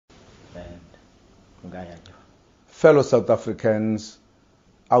Fellow South Africans,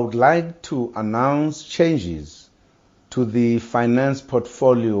 I would like to announce changes to the finance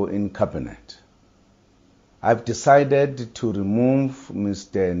portfolio in Cabinet. I've decided to remove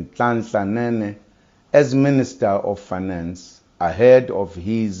Mr. Nhlanhla Nene as Minister of Finance ahead of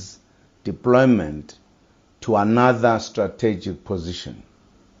his deployment to another strategic position.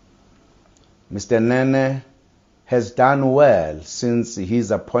 Mr. Nene has done well since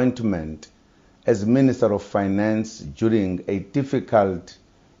his appointment as Minister of Finance during a difficult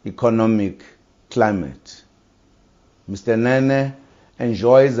economic climate. Mr. Nene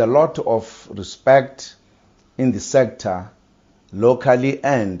enjoys a lot of respect in the sector, locally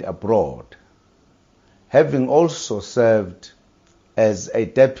and abroad, having also served as a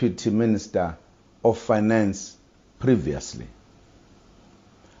Deputy Minister of Finance previously.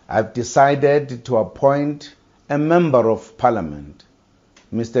 I've decided to appoint a Member of Parliament,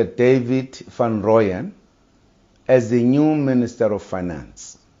 Mr. David van Rooyen, as the new Minister of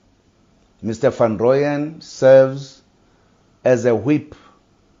Finance. Mr. van Rooyen serves as a whip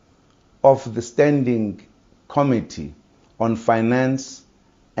of the Standing Committee on Finance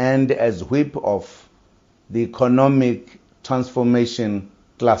and as whip of the Economic Transformation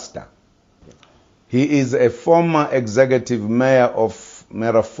Cluster. He is a former executive mayor of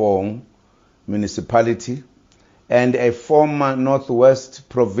Merafong Municipality and a former Northwest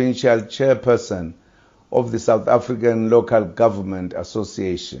Provincial Chairperson of the South African Local Government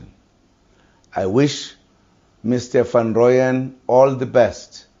Association. I wish Mr. van Rooyen all the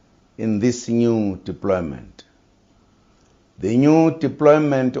best in this new deployment. The new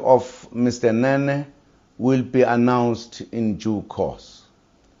deployment of Mr. Nene will be announced in due course.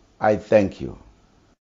 I thank you.